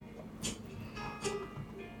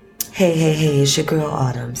Hey, it's your girl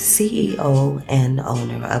Autumn, CEO and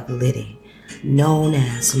owner of Liddy, known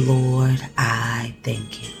as Lord, I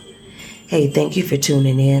Thank You. Hey, thank you for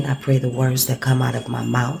tuning in. I pray the words that come out of my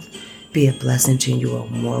mouth be a blessing to you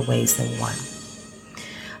in more ways than one.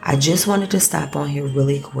 I just wanted to stop on here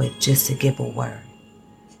really quick just to give a word.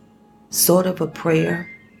 Sort of a prayer,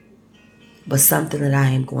 but something that I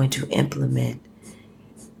am going to implement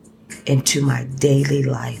into my daily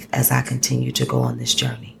life as I continue to go on this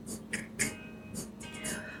journey.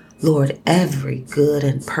 Lord, every good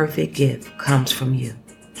and perfect gift comes from you.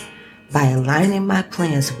 By aligning my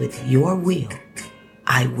plans with your will,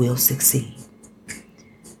 I will succeed.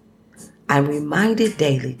 I'm reminded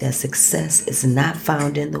daily that success is not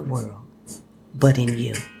found in the world, but in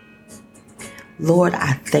you. Lord,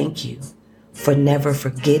 I thank you for never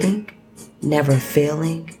forgetting, never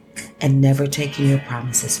failing, and never taking your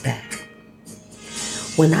promises back.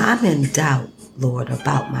 When I'm in doubt, Lord,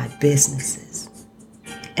 about my businesses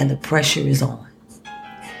and the pressure is on,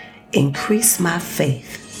 increase my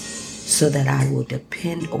faith so that I will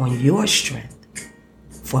depend on your strength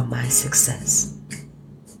for my success.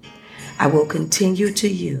 I will continue to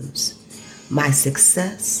use my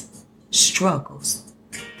success, struggles,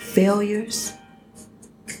 failures,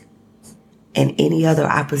 and any other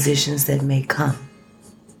oppositions that may come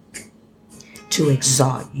to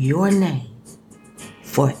exalt your name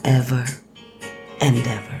forever and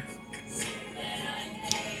ever.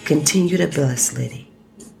 Continue to bless Liddy.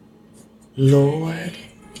 Lord,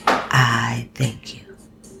 I thank you.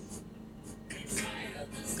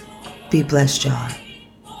 Be blessed, y'all.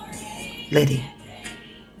 Liddy.